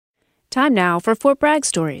Time now for Fort Bragg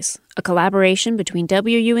Stories, a collaboration between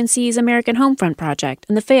WUNC's American Homefront Project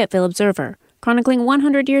and the Fayetteville Observer, chronicling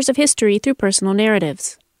 100 years of history through personal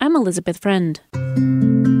narratives. I'm Elizabeth Friend.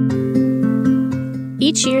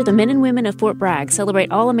 Each year, the men and women of Fort Bragg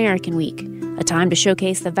celebrate All-American Week, a time to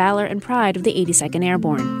showcase the valor and pride of the 82nd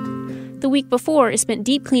Airborne. The week before is spent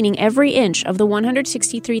deep cleaning every inch of the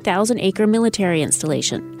 163,000-acre military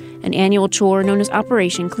installation, an annual chore known as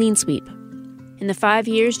Operation Clean Sweep. In the 5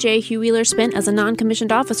 years Jay Huwieler spent as a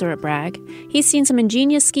non-commissioned officer at Bragg, he's seen some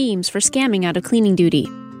ingenious schemes for scamming out of cleaning duty.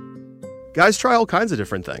 Guys try all kinds of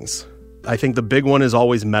different things. I think the big one is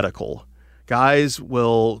always medical. Guys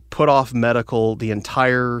will put off medical the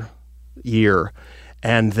entire year,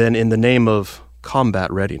 and then in the name of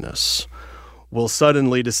combat readiness, will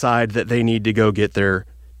suddenly decide that they need to go get their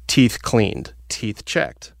teeth cleaned, teeth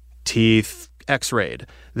checked, teeth x-rayed.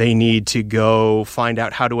 They need to go find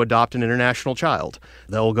out how to adopt an international child.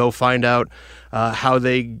 They'll go find out how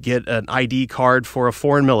they get an ID card for a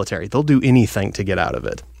foreign military. They'll do anything to get out of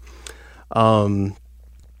it.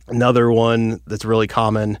 Another one that's really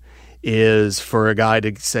common is for a guy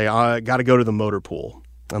to say, I got to go to the motor pool.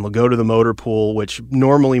 And they'll go to the motor pool, which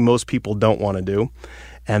normally most people don't want to do.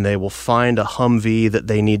 And they will find a Humvee that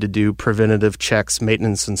they need to do preventative checks,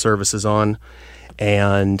 maintenance, and services on.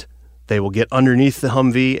 And they will get underneath the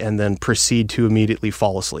Humvee and then proceed to immediately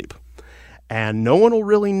fall asleep. And no one will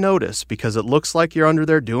really notice because it looks like you're under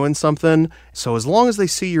there doing something. So as long as they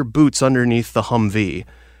see your boots underneath the Humvee,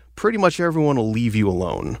 pretty much everyone will leave you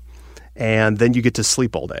alone. And then you get to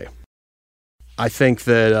sleep all day. I think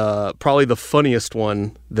that probably the funniest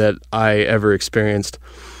one that I ever experienced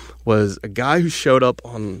was a guy who showed up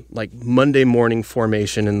on like Monday morning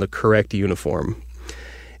formation in the correct uniform.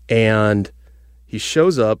 And he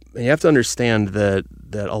shows up, and you have to understand that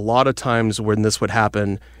a lot of times when this would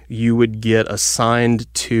happen, you would get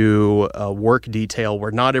assigned to a work detail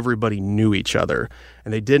where not everybody knew each other,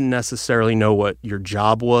 and they didn't necessarily know what your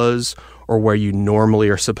job was or where you normally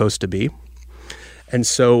are supposed to be. And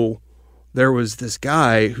so there was this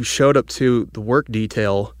guy who showed up to the work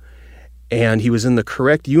detail, and he was in the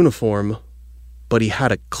correct uniform, but he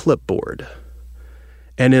had a clipboard.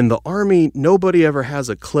 And in the Army, nobody ever has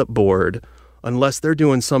a clipboard unless they're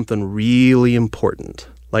doing something really important,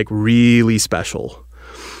 like really special.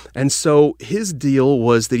 And so his deal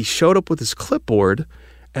was that he showed up with his clipboard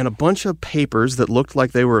and a bunch of papers that looked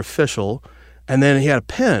like they were official, and then he had a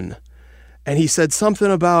pen. And he said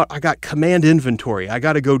something about, I got command inventory. I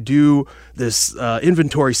got to go do this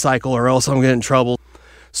inventory cycle or else I'm going to get in trouble.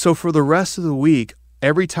 So for the rest of the week,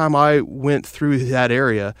 every time I went through that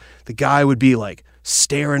area, the guy would be like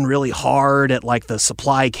staring really hard at like the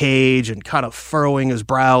supply cage and kind of furrowing his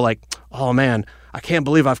brow like, oh man, I can't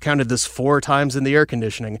believe I've counted this 4 times in the air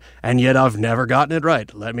conditioning and yet I've never gotten it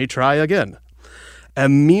right. Let me try again.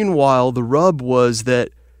 And meanwhile, the rub was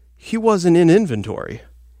that he wasn't in inventory.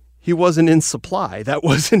 He wasn't in supply. That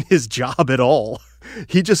wasn't his job at all.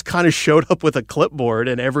 He just kind of showed up with a clipboard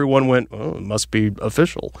and everyone went, oh, it must be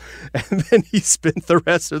official. And then he spent the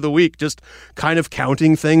rest of the week just kind of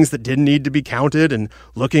counting things that didn't need to be counted and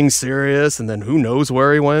looking serious. And then who knows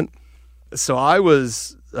where he went. So I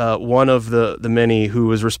was one of the many who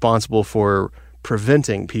was responsible for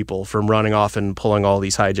preventing people from running off and pulling all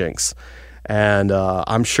these hijinks. And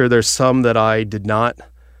I'm sure there's some that I did not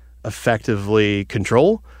effectively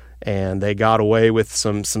control, and they got away with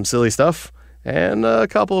some silly stuff. And a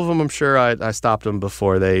couple of them, I'm sure I stopped them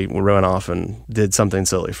before they ran off and did something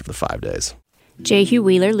silly for the 5 days. Jay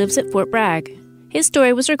Huwieler lives at Fort Bragg. His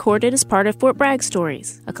story was recorded as part of Fort Bragg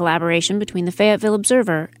Stories, a collaboration between the Fayetteville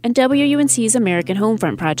Observer and WUNC's American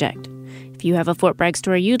Homefront Project. If you have a Fort Bragg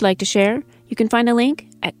story you'd like to share, you can find a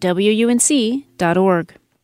link at WUNC.org.